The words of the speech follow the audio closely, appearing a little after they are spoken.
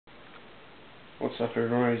What's up,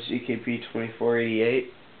 everyone? It's EKP2488,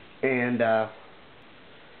 and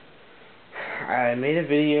I made a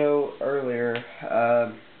video earlier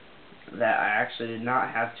that I actually did not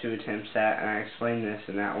have 2 attempts at, and I explained this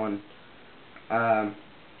in that one. I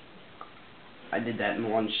did that in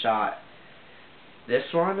one shot.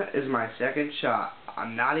 This one is my second shot.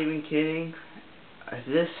 I'm not even kidding. If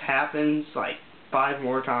this happens like 5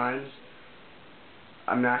 more times,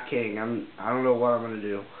 I'm not kidding. I don't know what I'm gonna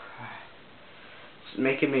do. It's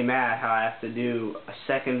making me mad how I have to do a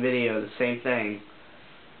second video, the same thing.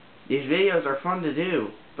 These videos are fun to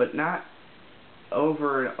do, but not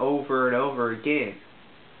over and over and over again.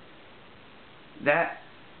 That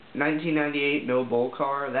 1998 no bull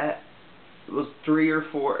car, that was 3 or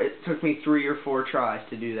 4, it took me 3 or 4 tries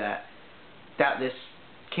to do that. Without this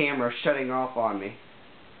camera shutting off on me.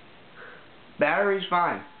 Battery's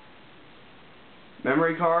fine.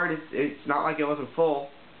 Memory card, it's not like it wasn't full.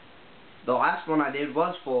 The last one I did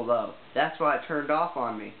was full though. That's why it turned off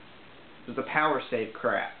on me. It was the power save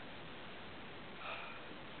crap.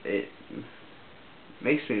 It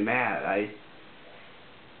makes me mad.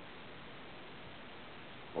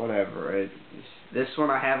 Whatever. This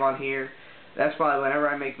one I have on here. That's why whenever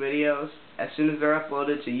I make videos, as soon as they're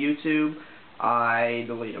uploaded to YouTube, I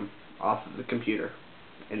delete them off of the computer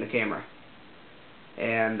in the camera.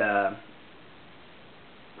 And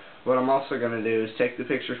what I'm also going to do is take the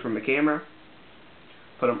pictures from the camera,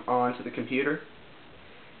 put them onto the computer,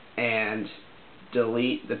 and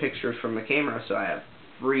delete the pictures from the camera so I have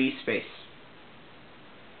free space.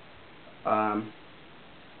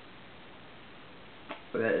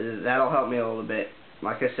 That'll help me a little bit.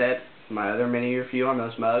 Like I said, my other mini review on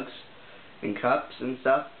those mugs and cups and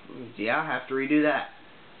stuff, yeah, I have to redo that.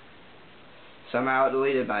 Somehow it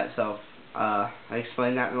deleted by itself. I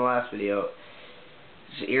explained that in the last video.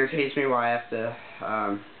 It irritates me why I have to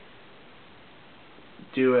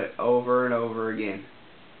do it over and over again.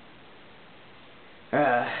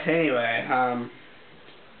 Anyway,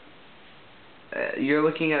 you're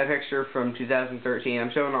looking at a picture from 2013.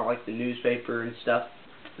 I'm showing all like the newspaper and stuff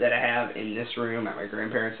that I have in this room at my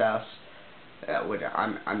grandparents' house. Which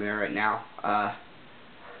I'm there right now.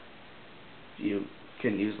 You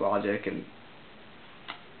can use logic and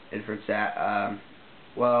inference that.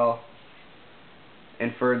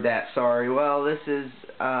 Inferred that, sorry. Well, this is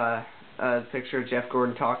a picture of Jeff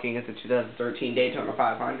Gordon talking at the 2013 Daytona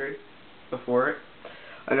 500 before it.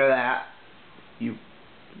 Under that, you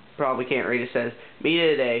probably can't read, it says,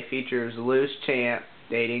 Media Today features loose champ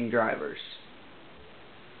dating drivers.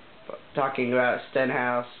 Talking about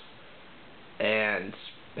Stenhouse and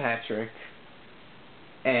Patrick,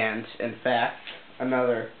 and in fact,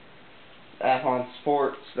 another F1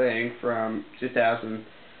 Sports thing from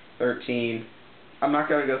 2013. I'm not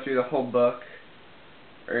going to go through the whole book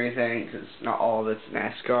or anything, because not all of it's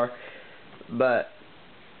NASCAR, but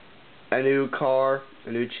a new car,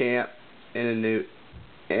 a new champ, and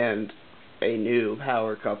a new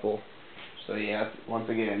power couple. So yeah, once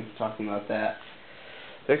again, talking about that.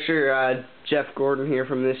 Picture Jeff Gordon here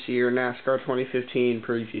from this year, NASCAR 2015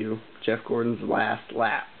 preview. Jeff Gordon's last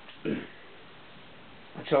lap.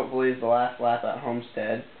 Which hopefully is the last lap at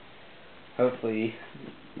Homestead. Hopefully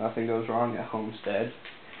nothing goes wrong at Homestead.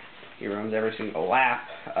 He runs every single lap.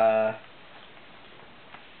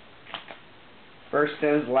 First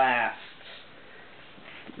is last.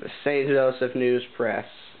 The St. Joseph News Press.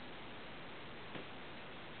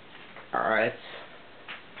 Alright.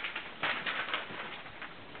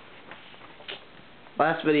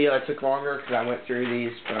 Last video I took longer because I went through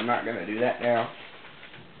these, but I'm not going to do that now.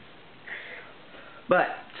 But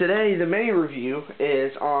today the mini review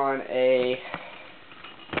is on a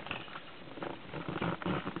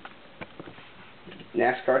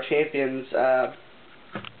NASCAR Champions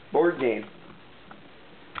board game.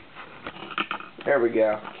 There we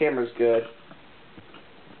go. Camera's good.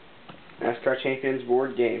 NASCAR Champions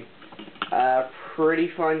board game. Pretty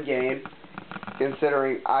fun game,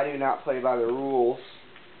 considering I do not play by the rules.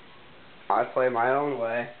 I play my own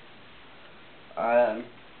way. I'm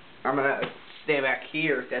gonna stay back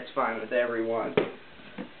here if that's fine with everyone.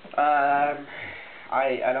 I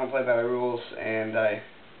don't play by the rules, and I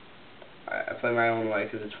play my own way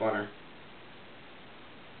because it's funner.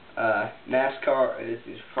 NASCAR,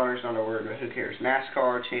 funner's not a word, but who cares?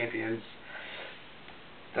 NASCAR Champions.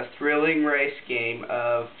 The thrilling race game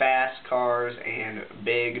of fast cars and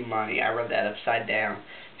big money. I read that upside down.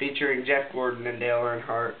 Featuring Jeff Gordon and Dale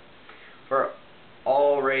Earnhardt. For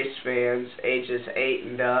all race fans, ages 8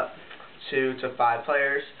 and up, 2 to 5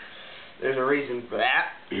 players. There's a reason for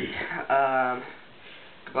that.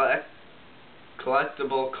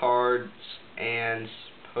 Collectible cards and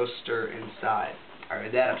poster inside. I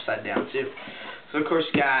read that upside down too. So of course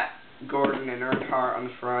you got Gordon and Earnhardt on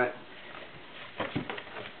the front.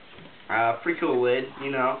 Pretty cool lid,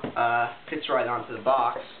 you know. Fits right onto the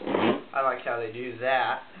box. I like how they do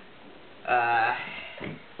that.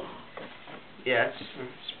 Yeah, it's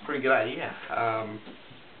a pretty good idea.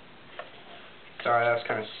 Sorry, that was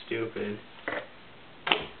kind of stupid.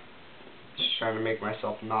 Just trying to make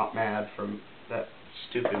myself not mad from that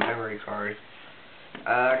stupid memory card.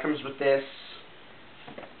 It comes with this.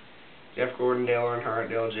 Jeff Gordon, Dale Earnhardt,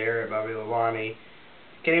 Dale Jarrett, Bobby Labonte,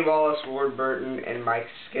 Kenny Wallace, Ward Burton, and Mike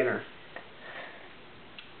Skinner.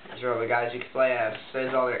 These are all the guys you can play as. It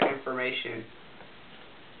says all their information.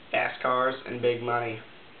 Fast cars and big money.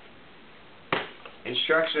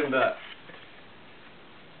 Instruction book.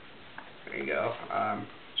 There you go.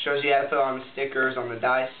 Shows you how to put on the stickers on the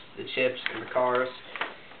dice, the chips, and the cars.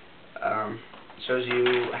 Shows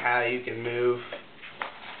you how you can move.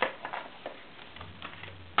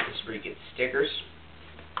 This is where you get stickers.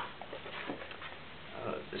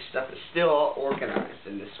 This stuff is still all organized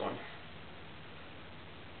in this one.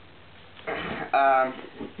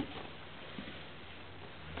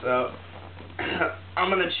 So I'm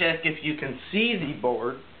going to check if you can see the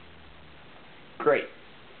board. Great.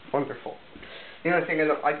 Wonderful. The only thing I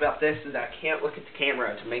don't like about this is that I can't look at the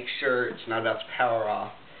camera to make sure it's not about to power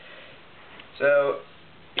off. So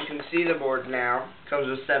you can see the board now. It comes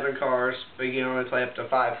with 7 cars, but you can only play up to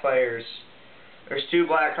 5 players. There's 2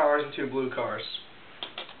 black cars and 2 blue cars.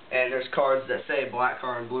 And there's cards that say black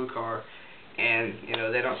car and blue car, and you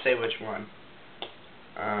know they don't say which one.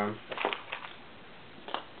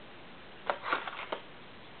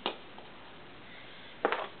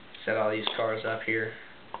 Set all these cars up here.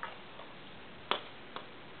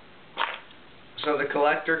 So the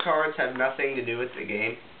collector cards have nothing to do with the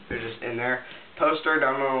game. They're just in there. Poster,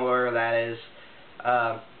 don't know where that is.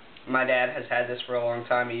 My dad has had this for a long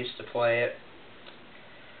time. He used to play it.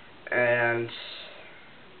 And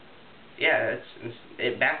yeah,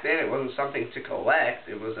 back then it wasn't something to collect.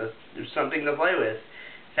 It was something to play with.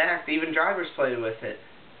 In fact, even drivers played with it.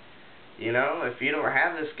 You know, if you don't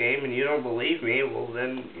have this game and you don't believe me, well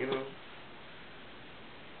then, you know,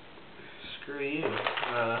 screw you.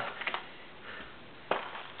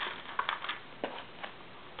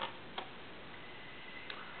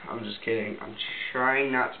 I'm just kidding. I'm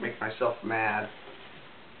trying not to make myself mad.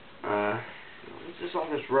 What's this, all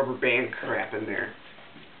this rubber band crap in there?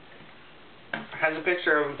 Has a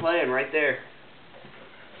picture of him playing right there.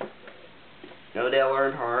 No Dale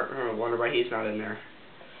Earnhardt. I wonder why he's not in there.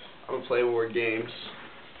 I'm gonna play war games.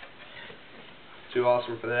 Too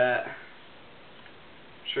awesome for that. I'm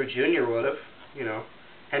sure Junior would have. You know,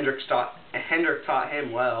 Hendrick taught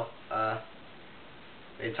him well.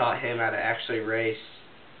 They taught him how to actually race.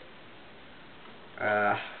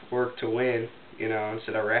 Work to win, you know,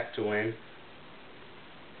 instead of wreck to win.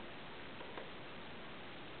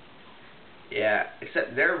 Yeah,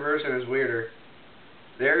 except their version is weirder.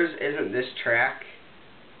 Theirs isn't this track.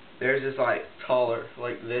 Theirs is like taller,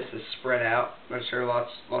 like this is spread out. I'm sure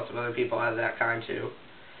lots of other people have that kind too.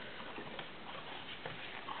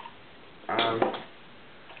 I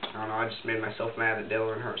don't know, I just made myself mad at Dale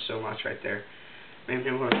Earnhardt so much right there. Made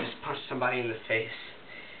me want to just punch somebody in the face.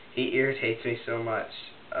 He irritates me so much.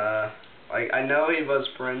 Like, I know he was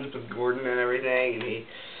friends with Gordon and everything, and he,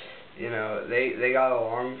 you know, they got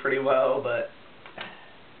along pretty well, but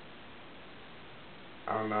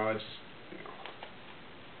I don't know, it's, you know,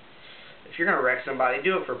 if you're gonna wreck somebody,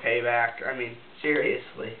 do it for payback. I mean,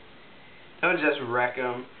 seriously. Don't just wreck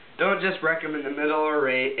them. Don't just wreck them in the middle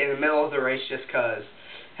of the race just 'cause,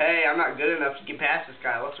 hey, I'm not good enough to get past this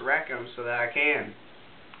guy. Let's wreck him so that I can.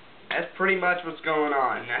 That's pretty much what's going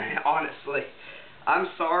on, honestly. I'm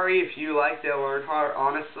sorry if you like Dale Earnhardt,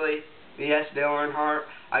 honestly. Yes, Dale Earnhardt,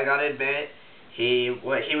 I gotta admit, he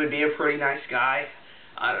would be a pretty nice guy,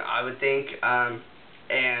 I would think,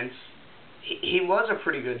 and he was a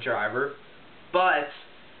pretty good driver, but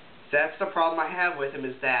that's the problem I have with him,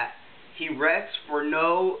 is that he wrecks for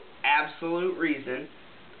no absolute reason.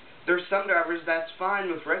 There's some drivers that's fine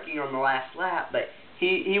with wrecking on the last lap, but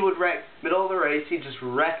he would wreck middle of the race. He'd just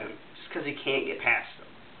wreck him just because he can't get past them.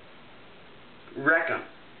 Wreck him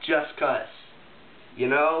just 'cause. You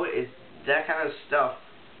know, that kind of stuff.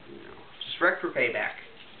 You know, just wreck for payback.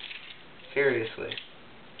 Seriously.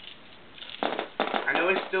 I know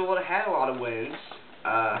he still would have had a lot of wins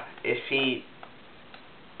if he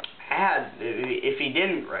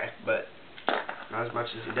didn't wreck, but not as much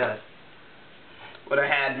as he does. Would have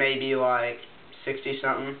had maybe like 60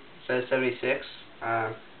 something instead of 76.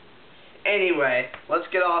 Anyway, let's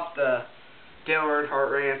get off the Dale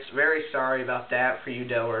Earnhardt rants. Very sorry about that for you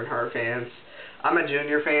Dale Earnhardt fans. I'm a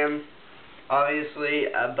Junior fan, obviously,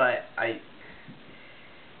 but I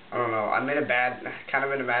don't know. I'm kind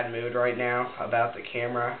of in a bad mood right now about the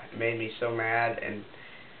camera. It made me so mad, and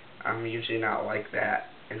I'm usually not like that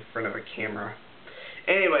in front of a camera.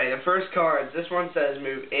 Anyway, the first card. This one says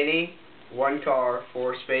move any one car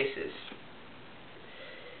 4 spaces.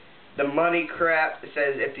 The money crap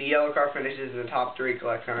says if the yellow car finishes in the top 3,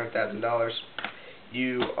 collects $100,000.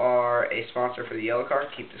 You are a sponsor for the yellow car.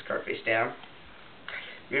 Keep this card face down.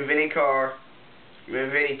 Move any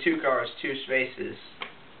 2 cars 2 spaces.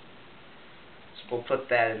 So we'll put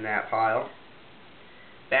that in that pile.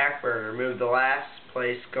 Back burner. Move the last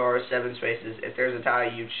place car 7 spaces. If there's a tie,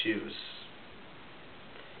 you choose.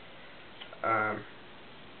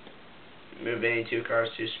 Move any 2 cars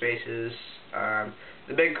 2 spaces.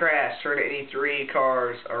 The big crash. Turn any 3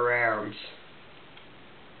 cars around.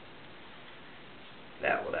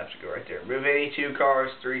 That will have to go right there. Move any 2 cars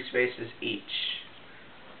 3 spaces each.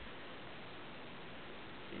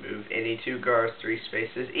 Move any 2 cars 3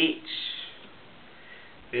 spaces each.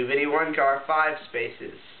 Move any 1 car 5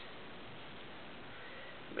 spaces.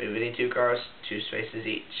 Move any 2 cars 2 spaces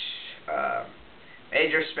each.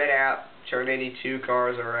 Major spin out. Turn any 2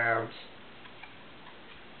 cars around.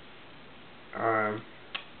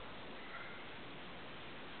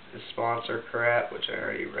 The sponsor crap, which I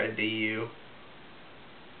already read to you.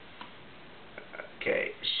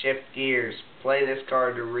 Okay, shift gears. Play this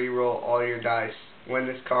card to reroll all your dice. When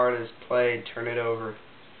this card is played, turn it over.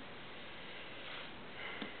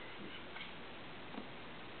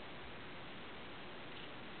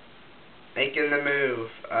 Making the move.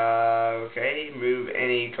 Okay, move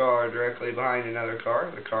any car directly behind another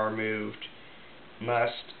car. The car moved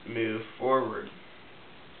must move forward.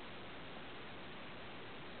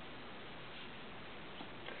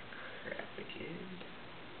 Crap again.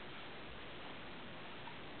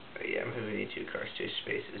 But yeah, move any 2 cars 2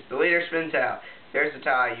 spaces. The leader spins out. There's the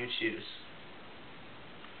tie, you choose.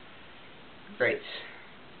 Great.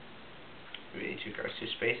 Move any 2 cars 2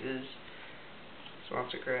 spaces.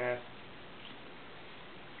 Sponsor crap.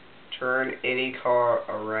 Turn any car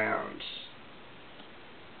around.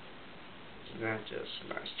 Isn't that just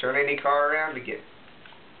nice? Turn any car around again.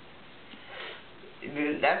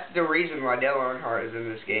 That's the reason why Dale Earnhardt is in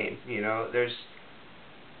this game. You know,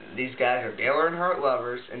 these guys are Dale Earnhardt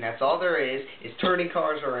lovers, and that's all there is turning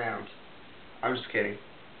cars around. I'm just kidding.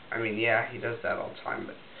 I mean, yeah, he does that all the time,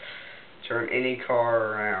 but turn any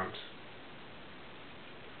car around.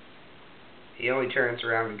 He only turns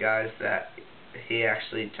around the guys that he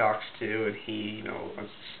actually talks to, and he, you know,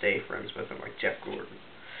 wants to stay friends with him, like Jeff Gordon.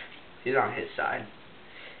 He's on his side.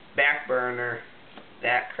 Back burner.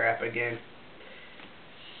 That crap again.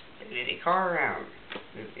 Spin any car around.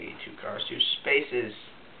 Move any 2 cars 2 spaces.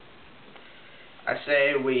 I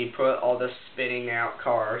say we put all the spinning out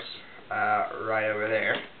cars right over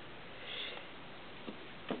there.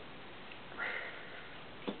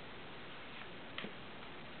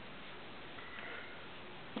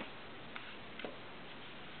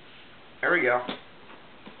 There we go.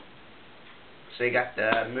 So you got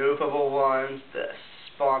the movable ones, the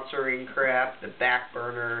sponsoring crap, the back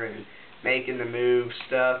burner, and making the move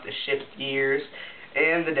stuff, the shift gears,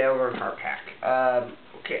 and the Dale Earnhardt pack.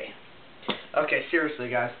 Okay, seriously,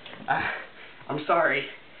 guys. I'm sorry.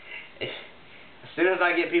 As soon as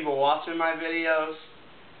I get people watching my videos,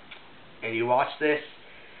 and you watch this,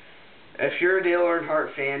 if you're a Dale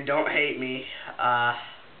Earnhardt fan, don't hate me.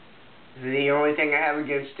 The only thing I have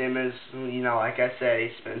against him is, you know, like I said, he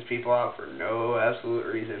spins people out for no absolute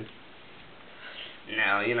reason.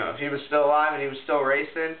 Now, you know, if he was still alive and he was still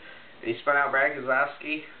racing, and he spun out Brad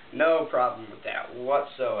Keselowski, no problem with that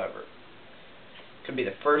whatsoever. Could be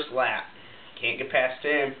the first lap. Can't get past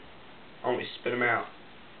him. Only spin him out.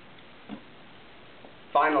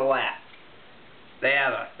 Final lap. They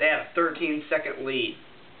have a 13-second lead.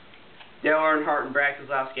 Dale Earnhardt and Brad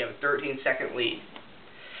Keselowski have a 13-second lead.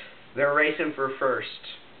 They're racing for first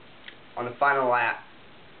on the final lap.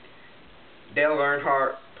 Dale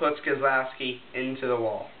Earnhardt puts Keselowski into the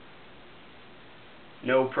wall.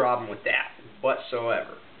 No problem with that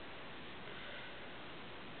whatsoever.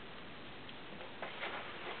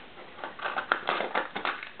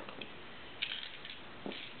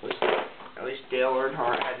 At least Dale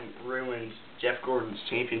Earnhardt hadn't ruined Jeff Gordon's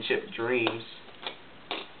championship dreams.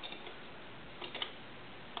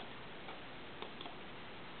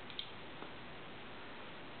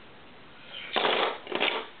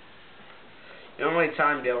 The only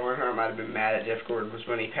time Dale Earnhardt might have been mad at Jeff Gordon was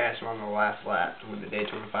when he passed him on the last lap to win the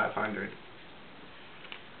Daytona 500.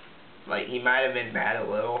 Like, he might have been mad a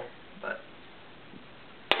little, but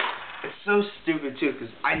so stupid too,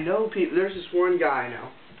 because I know people. There's this one guy I know,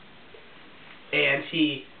 and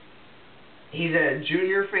he's a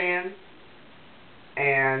Junior fan,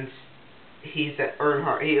 and he's at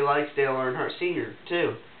Earnhardt. He likes Dale Earnhardt Sr.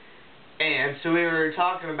 too. And so we were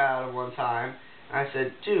talking about it one time, and I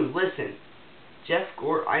said, dude, listen, Jeff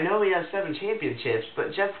Gordon, I know he has 7 championships,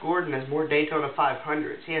 but Jeff Gordon has more Daytona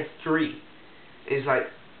 500s. He has 3. He's like,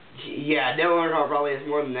 yeah, Dale Earnhardt probably has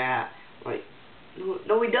more than that. I'm like,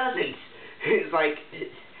 no, he doesn't. He's like,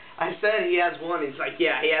 I said he has 1. He's like,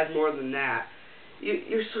 yeah, he has more than that.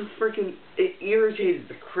 You're so freaking, it irritated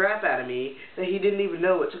the crap out of me that he didn't even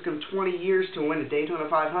know it took him 20 years to win a Daytona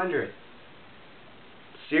 500.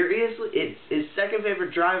 Seriously? It's his second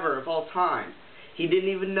favorite driver of all time. He didn't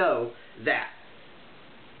even know that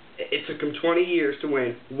it took him 20 years to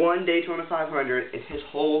win 1 Daytona 500 in his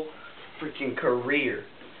whole freaking career.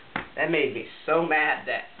 That made me so mad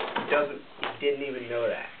that he didn't even know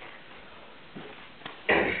that.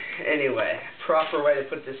 Anyway, proper way to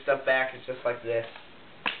put this stuff back is just like this.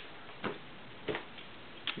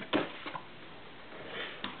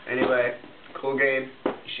 Anyway, cool game.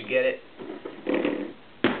 You should get it.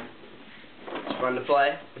 It's fun to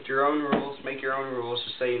play with your own rules. Make your own rules,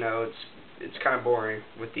 just so you know. It's kind of boring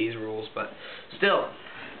with these rules, but still,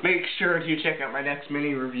 make sure to check out my next game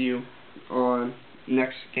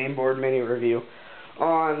board mini review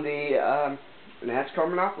on the NASCAR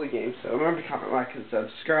Monopoly game. So remember to comment, like, and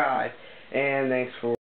subscribe. And thanks for